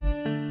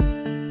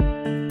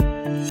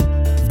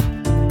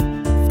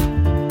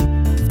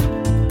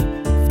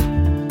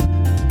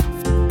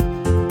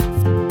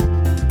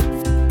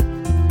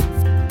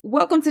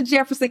Welcome to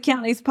Jefferson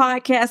County's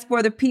podcast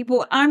for the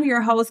people. I'm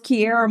your host,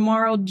 Kiara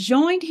Morrow,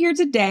 joined here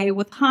today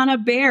with Hannah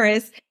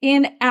Barris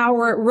in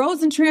our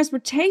Roads and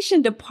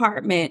Transportation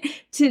Department.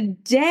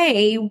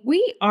 Today,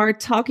 we are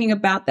talking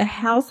about the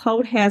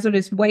Household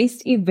Hazardous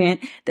Waste Event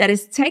that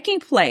is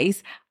taking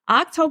place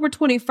October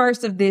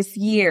 21st of this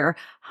year.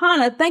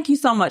 Hannah, thank you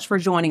so much for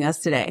joining us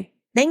today.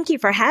 Thank you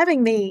for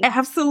having me.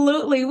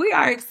 Absolutely. We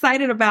are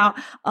excited about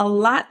a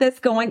lot that's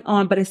going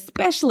on, but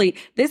especially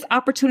this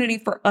opportunity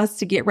for us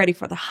to get ready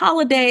for the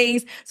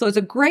holidays. So it's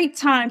a great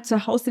time to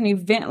host an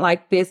event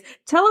like this.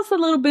 Tell us a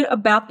little bit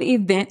about the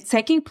event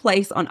taking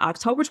place on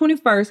October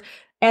 21st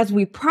as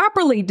we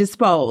properly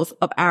dispose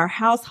of our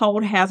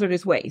household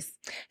hazardous waste.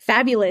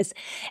 Fabulous.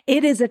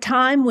 It is a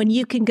time when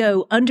you can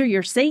go under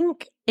your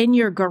sink, in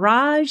your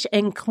garage,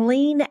 and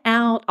clean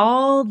out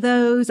all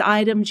those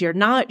items you're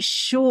not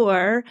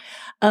sure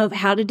of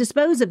how to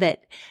dispose of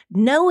it.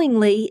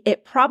 Knowingly,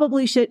 it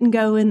probably shouldn't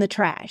go in the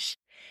trash.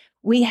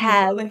 We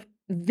have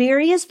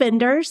various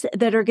vendors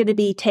that are going to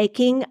be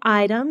taking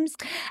items,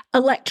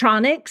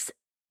 electronics,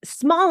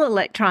 small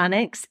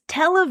electronics,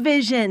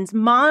 televisions,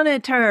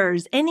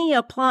 monitors, any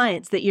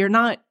appliance that you're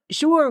not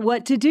sure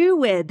what to do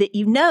with that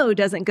you know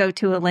doesn't go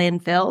to a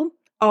landfill.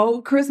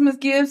 Old Christmas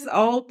gifts,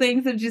 old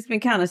things that have just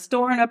been kind of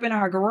storing up in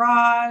our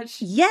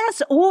garage.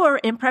 Yes, or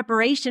in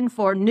preparation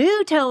for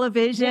new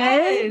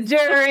television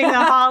during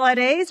the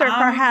holidays, or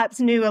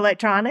perhaps new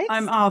electronics.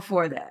 I'm all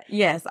for that.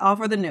 Yes, all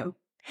for the new.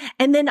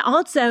 And then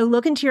also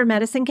look into your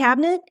medicine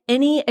cabinet.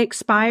 Any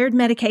expired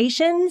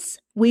medications,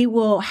 we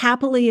will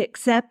happily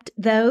accept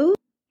those.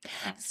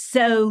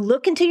 So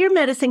look into your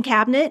medicine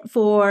cabinet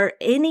for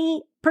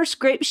any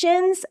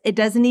prescriptions. It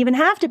doesn't even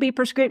have to be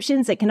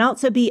prescriptions. It can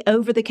also be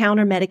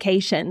over-the-counter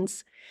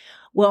medications.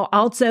 We'll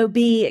also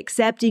be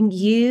accepting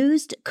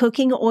used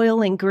cooking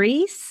oil and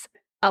grease.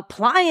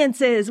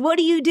 Appliances. What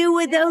do you do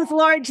with those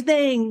large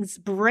things?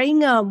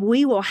 Bring them.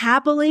 We will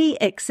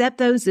happily accept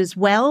those as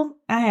well.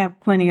 I have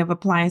plenty of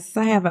appliances.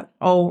 I have an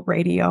old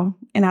radio,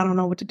 and I don't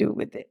know what to do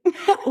with it.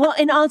 Well,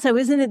 and also,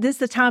 isn't this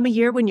the time of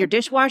year when your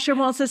dishwasher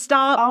wants to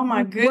stop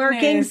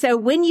working? So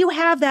when you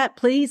have that,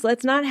 please,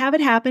 let's not have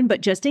it happen.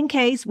 But just in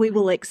case, we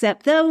will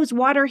accept those,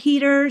 water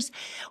heaters,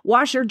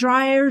 washer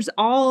dryers,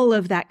 all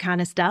of that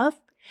kind of stuff.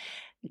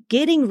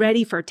 Getting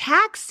ready for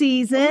tax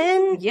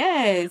season.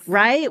 Yes.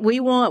 Right?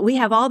 We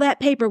have all that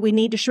paper we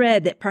need to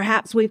shred that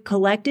perhaps we've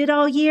collected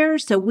all year.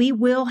 So we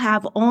will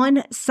have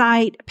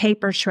on-site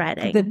paper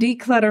shredding. The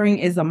decluttering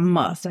is a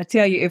must. I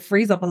tell you, it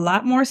frees up a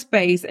lot more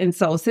space. And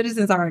so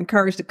citizens are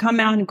encouraged to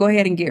come out and go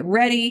ahead and get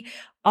ready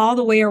all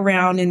the way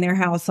around in their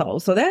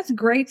household. So that's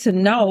great to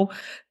know.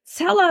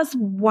 Tell us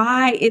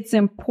why it's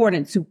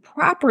important to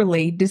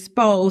properly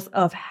dispose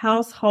of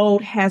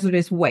household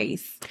hazardous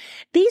waste.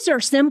 These are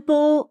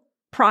simple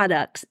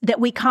products that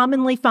we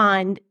commonly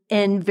find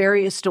in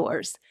various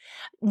stores.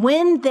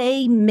 When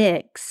they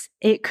mix,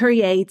 it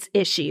creates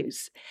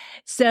issues.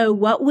 So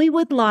what we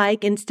would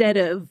like, instead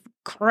of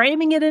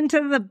cramming it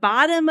into the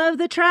bottom of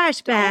the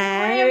trash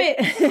bag,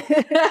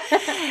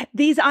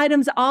 these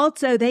items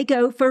also, they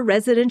go for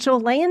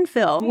residential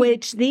landfill,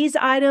 which these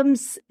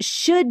items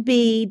should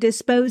be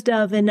disposed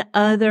of in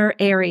other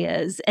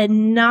areas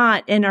and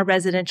not in our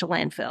residential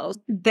landfills.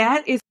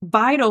 That is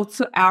vital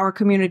to our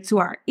community, to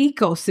our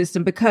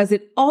ecosystem, because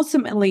it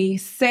ultimately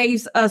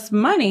saves us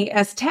money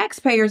as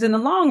taxpayers in the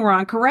long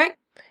run, correct?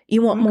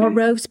 You want more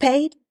roads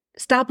paid?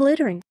 Stop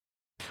littering.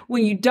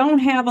 When you don't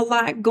have a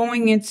lot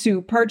going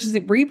into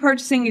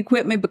repurchasing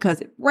equipment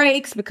because it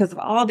breaks, because of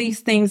all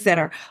these things that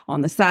are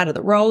on the side of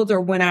the roads, or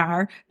when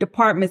our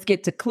departments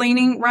get to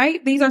cleaning,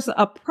 right? These are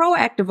a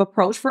proactive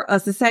approach for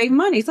us to save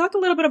money. Talk a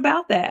little bit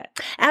about that.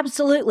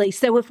 Absolutely.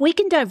 So if we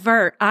can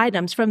divert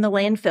items from the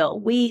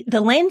landfill,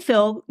 the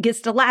landfill gets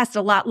to last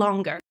a lot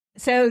longer.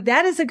 So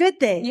that is a good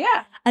thing.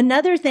 Yeah.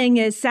 Another thing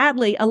is,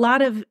 sadly, a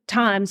lot of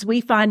times we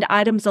find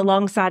items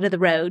alongside of the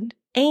road.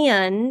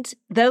 And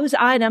those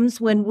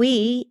items, when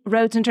we,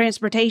 Roads and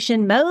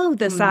Transportation, mow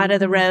the side of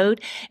the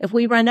road, if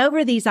we run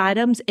over these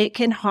items, it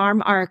can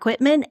harm our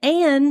equipment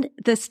and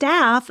the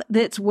staff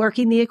that's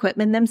working the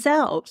equipment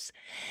themselves.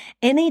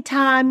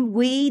 Anytime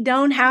we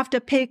don't have to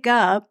pick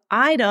up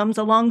items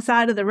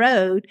alongside of the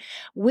road,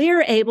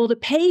 we're able to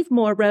pave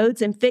more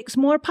roads and fix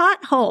more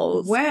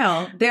potholes.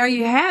 Well, there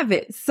you have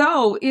it.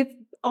 So it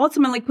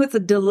ultimately puts a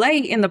delay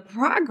in the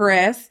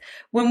progress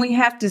when we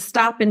have to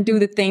stop and do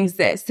the things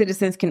that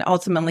citizens can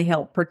ultimately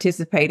help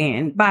participate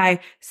in by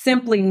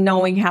simply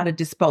knowing how to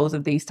dispose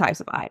of these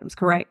types of items,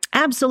 correct?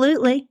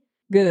 Absolutely.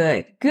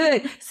 Good.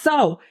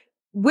 So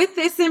with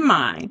this in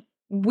mind,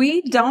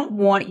 we don't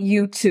want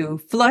you to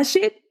flush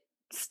it,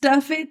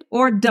 stuff it,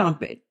 or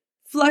dump it.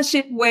 Flush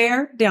it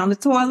where? Down the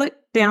toilet,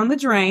 down the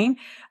drain.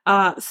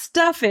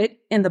 Stuff it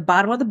in the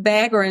bottom of the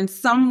bag or in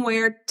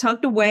somewhere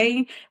tucked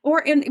away,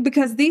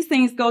 because these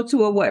things go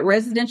to a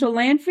residential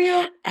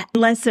landfill?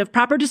 Unless of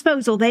proper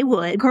disposal, they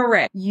would.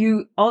 Correct.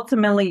 You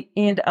ultimately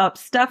end up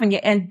stuffing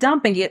it and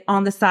dumping it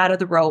on the side of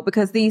the road,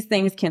 because these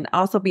things can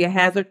also be a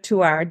hazard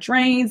to our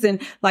drains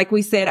and, like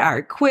we said, our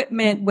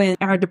equipment when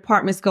our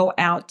departments go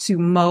out to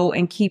mow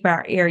and keep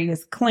our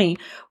areas clean.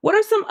 What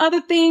are some other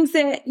things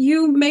that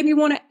you maybe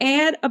want to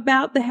add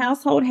about the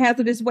Household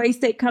Hazardous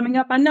Waste Day coming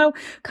up? I know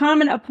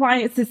common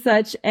appliances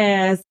such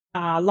as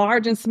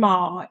large and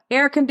small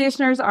air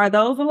conditioners, are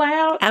those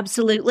allowed?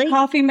 Absolutely.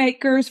 Coffee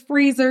makers,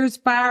 freezers,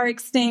 fire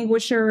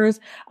extinguishers,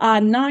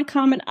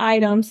 non-common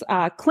items,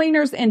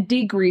 cleaners and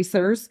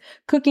degreasers,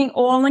 cooking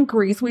oil and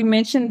grease. We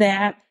mentioned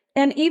that.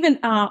 And even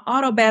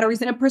auto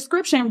batteries and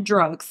prescription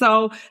drugs.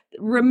 So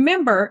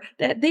remember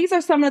that these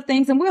are some of the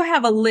things, and we'll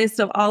have a list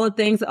of all the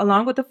things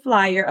along with the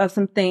flyer of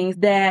some things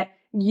that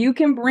you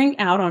can bring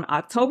out on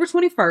October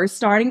 21st,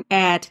 starting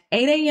at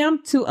 8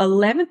 a.m. to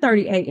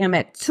 11:30 a.m.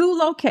 at 2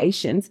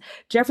 locations: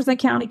 Jefferson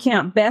County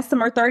Camp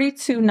Bessemer,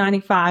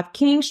 3295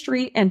 King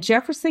Street, and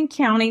Jefferson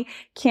County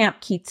Camp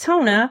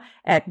Ketona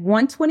at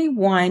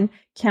 121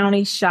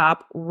 County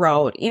Shop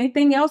Road.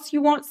 Anything else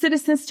you want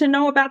citizens to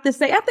know about this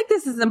day? I think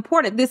this is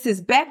important. This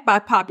is backed by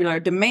popular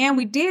demand.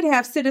 We did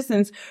have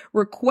citizens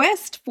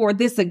request for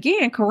this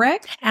again,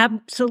 correct?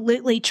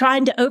 Absolutely.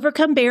 Trying to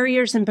overcome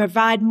barriers and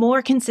provide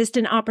more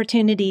consistent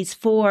opportunities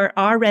for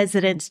our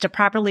residents to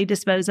properly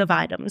dispose of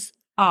items.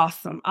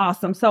 Awesome.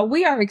 Awesome. So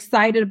we are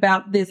excited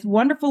about this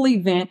wonderful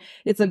event.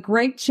 It's a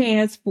great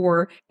chance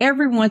for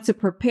everyone to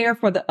prepare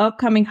for the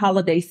upcoming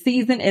holiday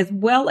season, as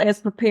well as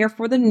prepare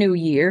for the new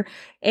year.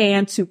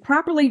 And to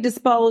properly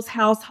dispose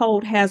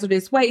household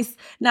hazardous waste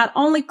not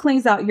only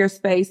cleans out your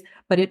space,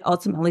 but it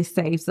ultimately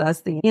saves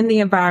us in the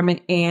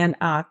environment and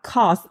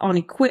costs on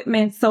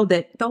equipment, so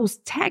that those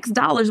tax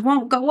dollars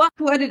won't go up,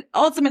 what it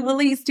ultimately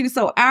leads to.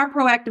 So our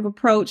proactive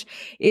approach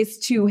is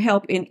to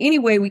help in any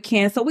way we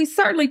can. So we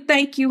certainly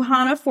thank you,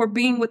 Hannah, for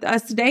being with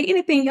us today.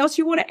 Anything else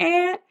you want to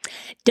add?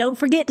 Don't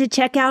forget to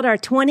check out our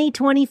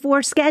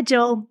 2024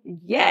 schedule.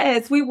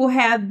 Yes, we will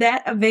have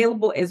that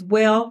available as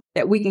well,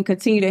 that we can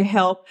continue to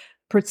help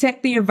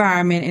protect the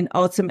environment and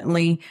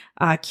ultimately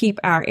keep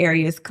our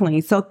areas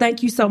clean. So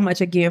thank you so much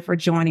again for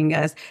joining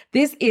us.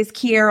 This is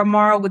Kiara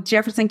Morrow with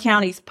Jefferson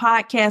County's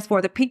podcast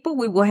for the people.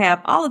 We will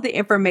have all of the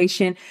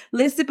information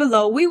listed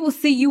below. We will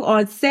see you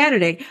on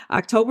Saturday,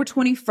 October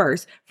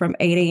 21st from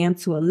 8 a.m.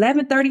 to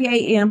 11:30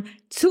 a.m.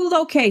 2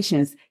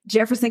 locations: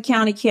 Jefferson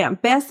County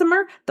Camp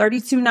Bessemer,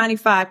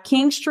 3295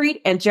 King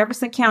Street, and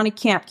Jefferson County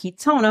Camp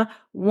Ketona,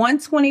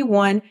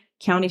 121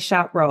 County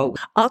Shop Road.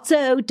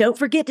 Also, don't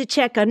forget to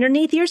check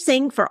underneath your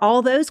sink for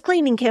all those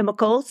cleaning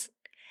chemicals.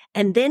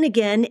 And then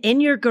again,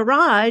 in your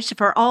garage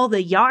for all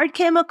the yard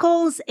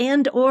chemicals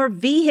and or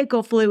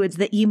vehicle fluids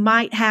that you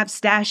might have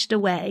stashed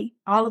away.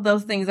 All of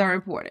those things are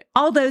important.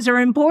 All those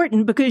are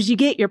important because you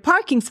get your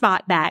parking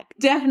spot back.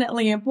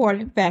 Definitely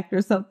important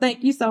factor. So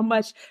thank you so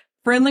much.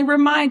 Friendly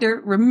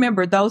reminder,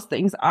 remember those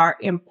things are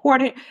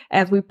important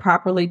as we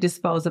properly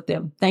dispose of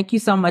them. Thank you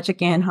so much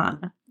again,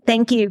 Hannah.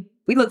 Thank you.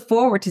 We look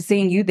forward to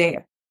seeing you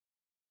there.